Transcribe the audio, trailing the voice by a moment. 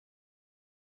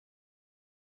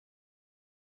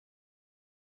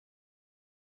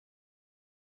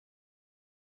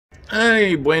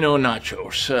Hey, bueno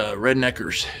nachos,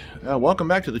 redneckers. Welcome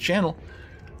back to the channel.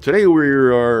 Today we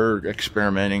are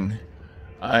experimenting.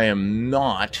 I am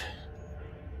not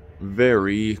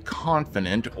very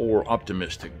confident or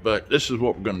optimistic, but this is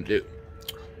what we're going to do.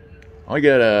 I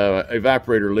got a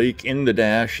evaporator leak in the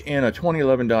dash, and a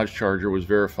 2011 Dodge Charger was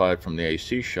verified from the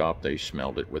AC shop. They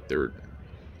smelled it with their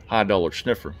high-dollar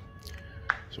sniffer.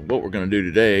 So what we're going to do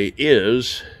today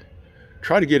is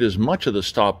try to get as much of the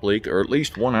stop leak, or at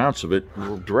least 1 ounce of it,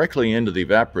 directly into the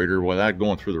evaporator without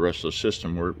going through the rest of the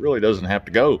system, where it really doesn't have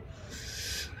to go.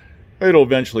 It'll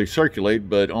eventually circulate,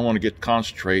 but I want to get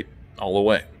concentrate all the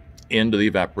way into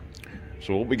the evaporator.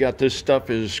 So what we got, this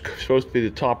stuff is supposed to be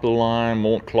the top of the line,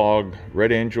 won't clog,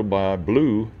 Red Angel by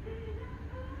Blue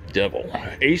Devil.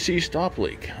 AC stop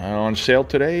leak on sale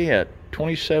today at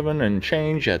 $27 and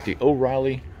change at the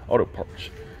O'Reilly Auto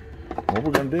Parts. What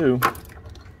we're going to do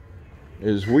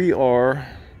is we are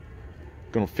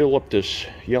going to fill up this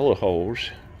yellow hose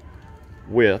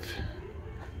with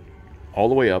all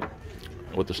the way up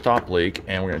with the stop leak,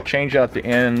 and we're going to change out the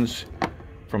ends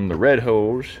from the red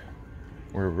hose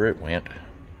wherever it went.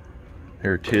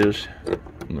 Here it is.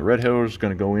 And the red hose is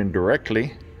going to go in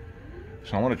directly,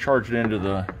 so I want to charge it into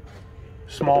the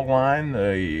small line.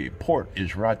 The port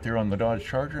is right there on the Dodge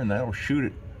Charger, and that'll shoot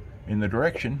it in the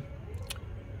direction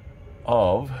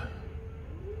of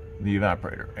the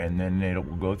evaporator, and then it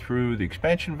will go through the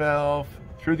expansion valve,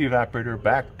 through the evaporator,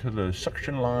 back to the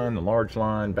suction line, the large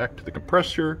line, back to the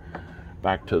compressor,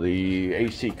 back to the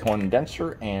AC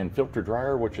condenser and filter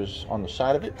dryer, which is on the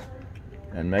side of it,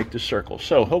 and make the circle.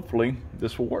 So hopefully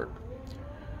this will work.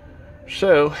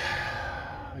 So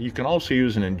you can also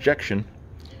use an injection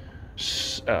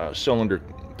cylinder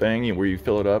thing where you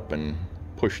fill it up and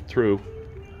push it through,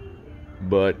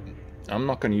 but I'm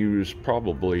not going to use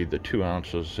probably the 2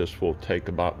 ounces. This will take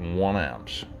about 1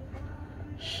 ounce.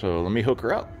 So let me hook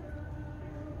her up.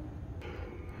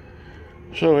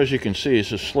 So as you can see,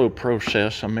 it's a slow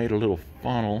process. I made a little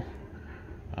funnel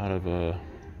out of a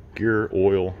gear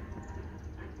oil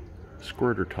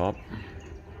squirter top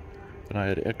that I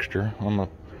had extra. I'm going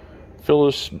to fill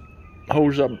this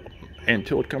hose up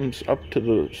until it comes up to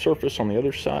the surface on the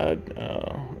other side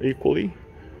equally,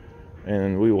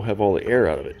 and we will have all the air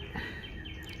out of it.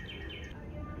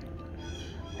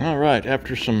 All right,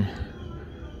 after some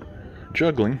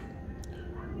juggling,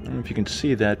 I don't know if you can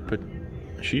see that, but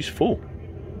she's full.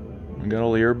 I got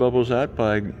all the air bubbles out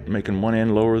by making one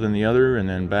end lower than the other, and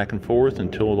then back and forth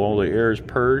until all the air is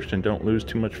purged and don't lose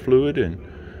too much fluid. And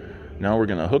now we're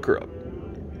gonna hook her up.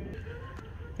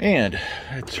 And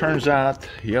it turns out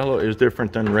yellow is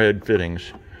different than red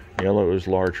fittings. Yellow is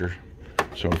larger.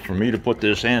 So for me to put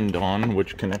this end on,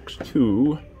 which connects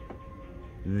to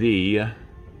the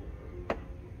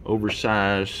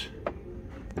oversized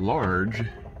large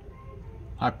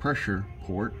high pressure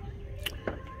port,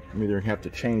 I'm either have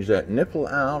to change that nipple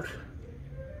out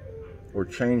or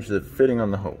change the fitting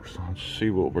on the hose. Let's see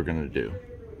what we're going to do.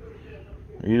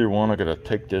 Either one, I got to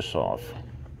take this off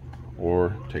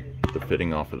or take the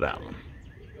fitting off of that one.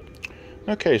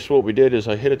 Okay, so what we did is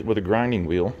I hit it with a grinding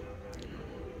wheel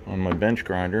on my bench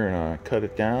grinder, and I cut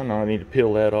it down. Now I need to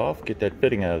peel that off, get that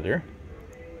fitting out of there.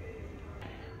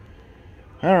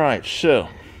 Alright, so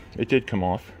it did come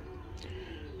off.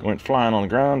 It went flying on the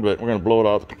ground, but we're going to blow it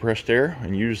out with the compressed air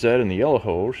and use that in the yellow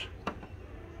hose.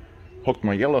 Hooked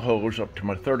my yellow hose up to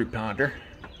my 30-pounder.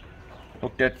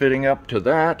 Hooked that fitting up to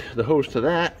that, the hose to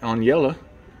that on yellow.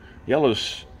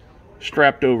 Yellow's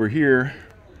strapped over here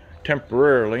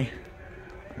temporarily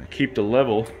to keep the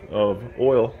level of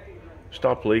oil,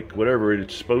 stop leak, whatever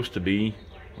it's supposed to be.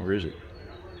 Where is it?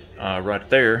 Right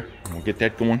there. We'll get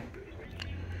that going.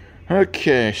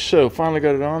 Okay, so finally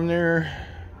got it on there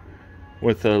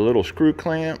with a little screw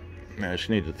clamp. I just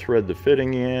need to thread the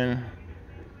fitting in,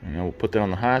 and we'll put that on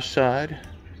the high side.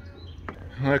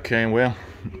 Okay, well,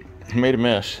 made a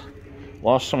mess.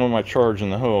 Lost some of my charge in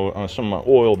the hose, some of my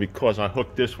oil, because I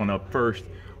hooked this one up first.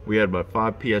 We had about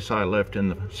 5 psi left in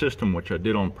the system, which I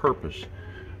did on purpose,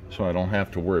 so I don't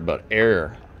have to worry about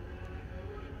air.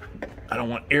 I don't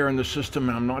want air in the system,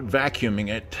 and I'm not vacuuming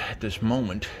it at this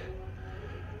moment.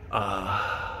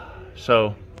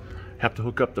 So have to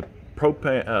hook up the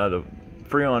propane, the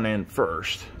Freon end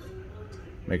first.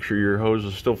 Make sure your hose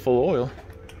is still full of oil.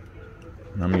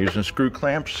 And I'm using screw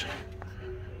clamps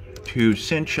to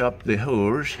cinch up the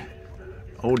hose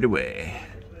all the way,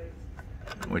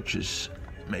 which is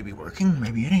maybe working,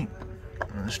 maybe it ain't.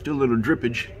 Still a little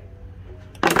drippage.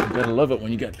 You gotta love it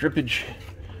when you got drippage.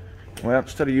 Well,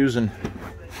 instead of using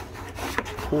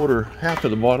half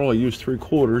of the bottle, I used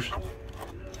 3/4.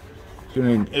 It's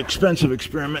an expensive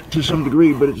experiment to some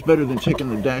degree, but it's better than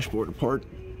taking the dashboard apart.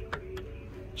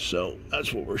 So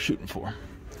that's what we're shooting for.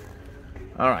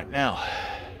 All right, now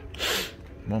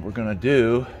what we're gonna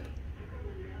do,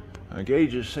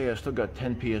 gauges say I still got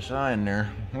 10 psi in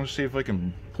there. Let's see if I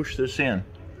can push this in.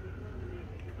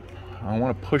 I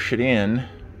want to push it in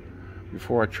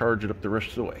before I charge it up the rest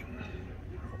of the way.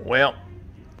 Well,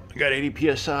 I got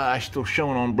 80 psi still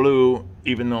showing on blue,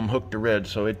 even though I'm hooked to red,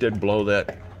 so it did blow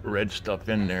that red stuff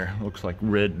in there. Looks like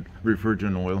red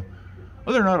refrigerant oil.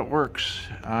 Whether or not it works,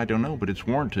 I don't know, but it's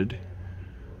warranted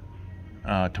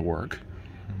to work.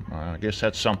 I guess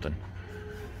that's something.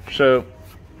 So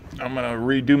I'm gonna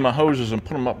redo my hoses and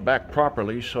put them up back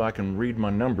properly so I can read my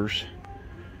numbers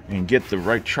and get the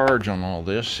right charge on all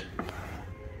this.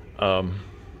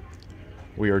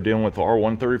 We are dealing with the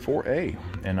R134A,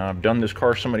 and I've done this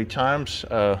car so many times,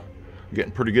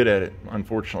 getting pretty good at it.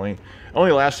 Unfortunately, it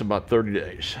only lasts about 30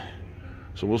 days.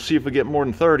 So we'll see if we get more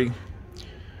than 30.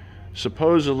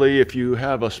 Supposedly, if you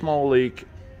have a small leak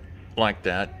like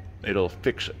that, it'll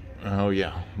fix it. Oh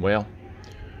yeah, well,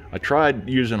 I tried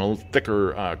using a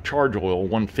thicker charge oil,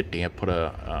 150. I put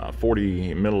a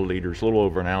 40 milliliters, a little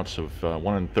over an ounce of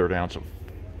 1 1/3 ounce of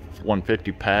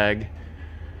 150 PAG.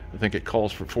 I think it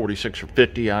calls for 46 or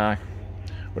 50.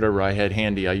 Whatever I had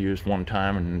handy, I used one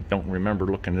time and don't remember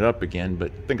looking it up again, but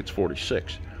I think it's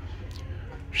 46.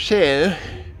 So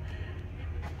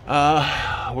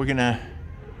we're gonna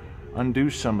undo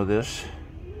some of this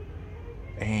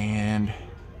and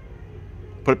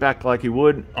put it back like you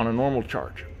would on a normal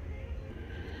charge.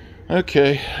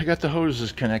 Okay, I got the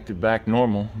hoses connected back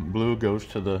normal. Blue goes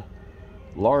to the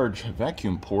large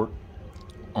vacuum port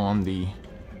on the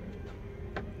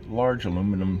large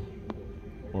aluminum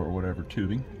or whatever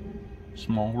tubing.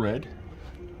 Small red.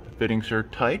 Fittings are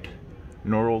tight.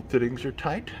 Normal fittings are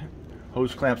tight.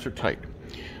 Hose clamps are tight.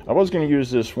 I was going to use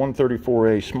this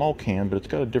 134A small can, but it's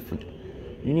got a different.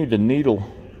 You need a needle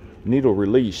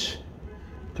release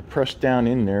to press down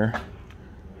in there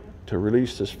to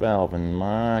release this valve, and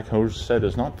my hose set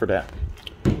is not for that.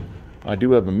 I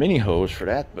do have a mini hose for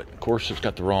that, but of course it's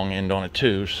got the wrong end on it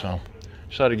too, so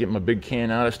decided to get my big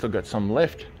can out. I still got some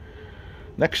left.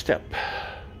 Next step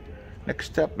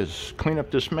is clean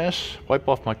up this mess, wipe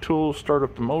off my tools, start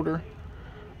up the motor.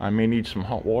 I may need some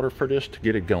hot water for this to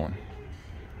get it going.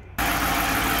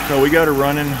 So we got it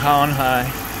running on high,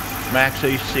 max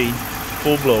AC,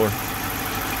 full blower.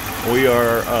 We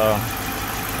are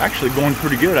actually going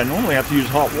pretty good. I normally have to use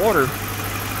hot water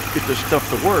to get this stuff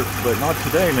to work, but not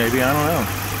today maybe, I don't know.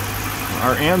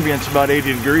 Our ambient's about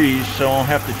 80 degrees, so I'll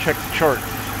have to check the chart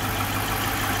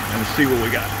and see what we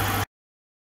got.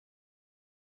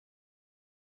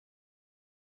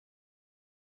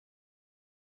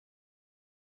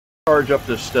 Charge up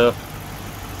this stuff.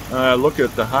 Look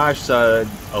at the high side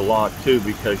a lot too,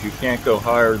 because you can't go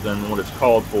higher than what it's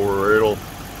called for, or it'll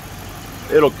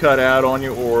cut out on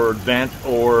you or vent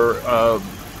or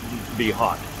be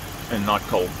hot and not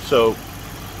cold. So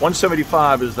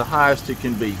 175 is the highest it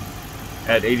can be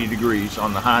at 80 degrees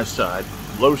on the high side.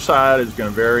 Low side is going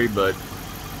to vary, but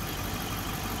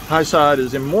high side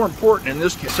is more important in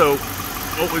this case. So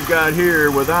what we've got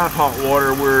here without hot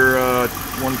water, we're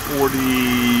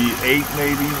 148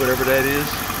 maybe, whatever that is.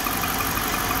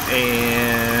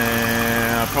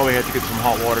 And I'll probably have to get some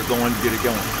hot water going to get it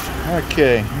going.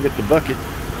 Okay, get the bucket,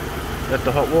 got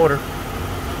the hot water,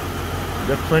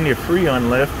 got plenty of Freon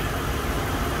left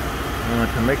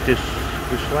to make this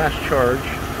last charge.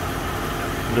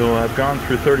 Though I've gone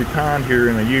through 30 pounds here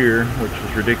in a year, which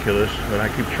is ridiculous, but I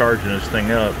keep charging this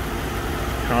thing up.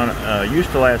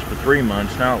 Used to last for 3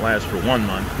 months, now it lasts for 1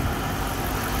 month.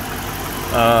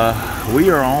 We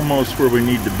are almost where we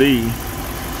need to be.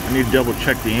 I need to double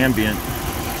check the ambient.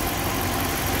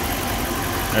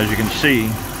 As you can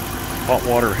see, hot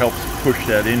water helps push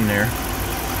that in there.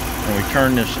 And we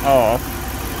turn this off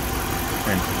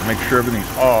and make sure everything's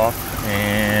off,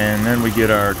 and then we get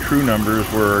our true numbers.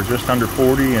 We're just under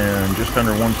 40 and just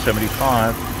under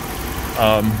 175.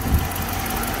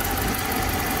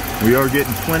 We are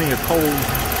getting plenty of cold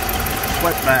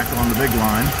sweat back on the big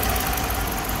line.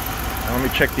 Now let me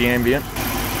check the ambient.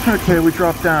 Okay, we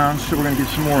dropped down, so we're going to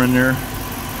get some more in there.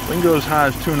 We can go as high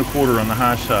as 2 1/4 on the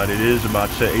high side. It is about,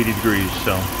 say, 80 degrees,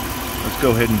 so let's go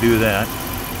ahead and do that.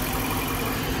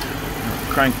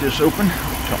 Crank this open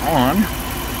to on,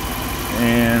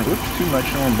 and whoops, too much,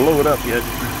 I don't want to blow it up yet.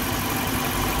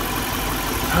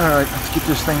 Alright, let's get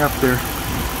this thing up there.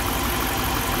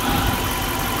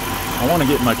 I want to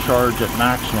get my charge at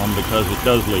maximum because it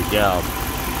does leak out,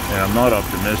 and I'm not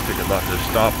optimistic about this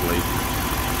stop leak.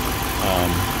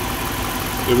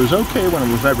 It was okay when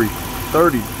it was every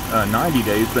 90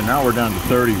 days, but now we're down to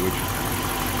 30, which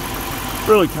is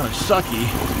really kind of sucky.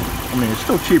 I mean, it's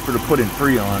still cheaper to put in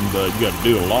Freon, but you got to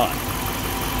do a lot.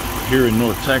 Here in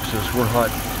North Texas, we're hot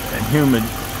and humid,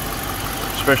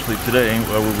 especially today.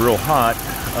 Well, we're real hot.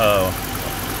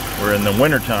 Where in the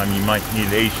wintertime, you might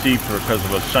need AC because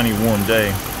of a sunny, warm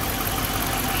day.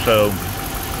 So,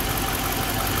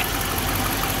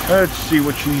 let's see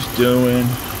what she's doing.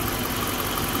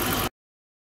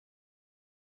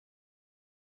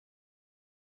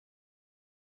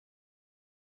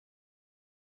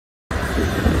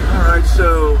 Alright,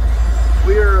 so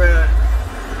we're at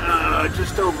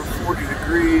just over 40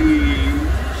 degrees.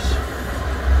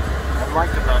 I'd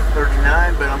like about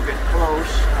 39, but I'm getting close.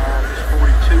 Just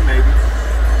 42 maybe.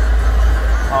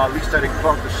 At least I didn't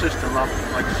clog the system up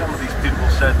like some of these people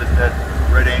said that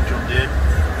Red Angel did.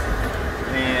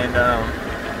 And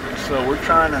so we're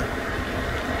trying to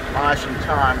buy some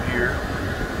time here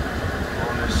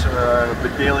on this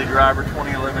Daily Driver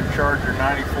 2011 Charger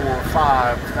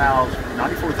 94,500 miles.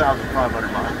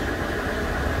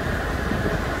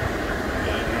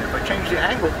 And if I change the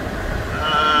angle,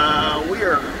 we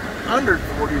are under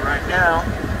 40 right now.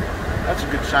 That's a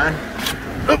good sign.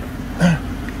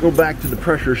 Go back to the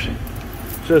pressures. It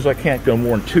says I can't go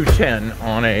more than 210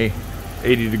 on a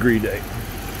 80-degree day.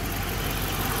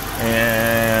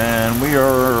 And we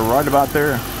are right about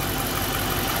there.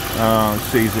 Let's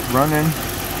see, is it running?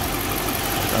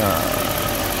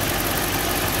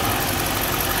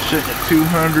 Sitting at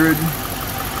 200.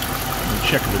 Let me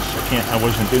check this.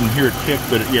 Didn't hear it tick,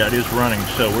 but yeah, it is running.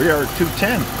 So we are at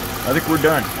 210. I think we're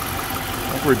done. I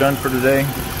think we're done for today.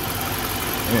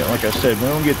 Yeah, like I said, we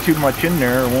don't get too much in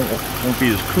there. It won't be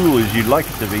as cool as you'd like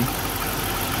it to be.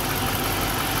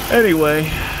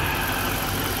 Anyway,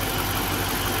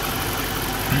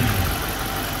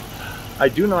 I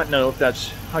do not know if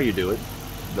that's how you do it,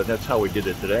 but that's how we did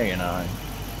it today, and I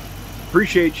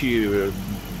appreciate you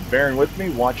bearing with me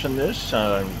watching this.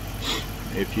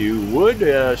 If you would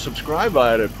subscribe,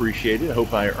 I'd appreciate it. I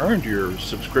hope I earned your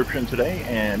subscription today,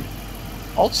 and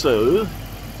also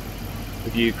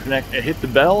if you hit the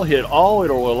bell, hit all,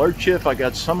 it'll alert you if I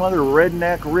got some other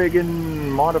redneck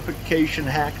rigging modification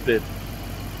hack that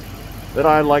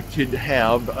I like to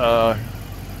have,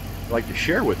 like to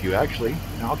share with you actually.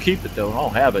 I'll keep it though,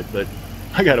 I'll have it, but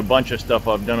I got a bunch of stuff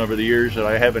I've done over the years that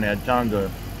I haven't had time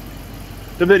to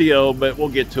video, but we'll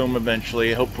get to them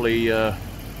eventually. Hopefully it's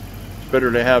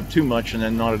better to have too much and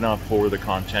then not enough for the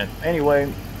content.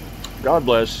 Anyway, God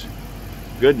bless,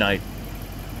 good night,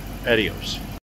 adios.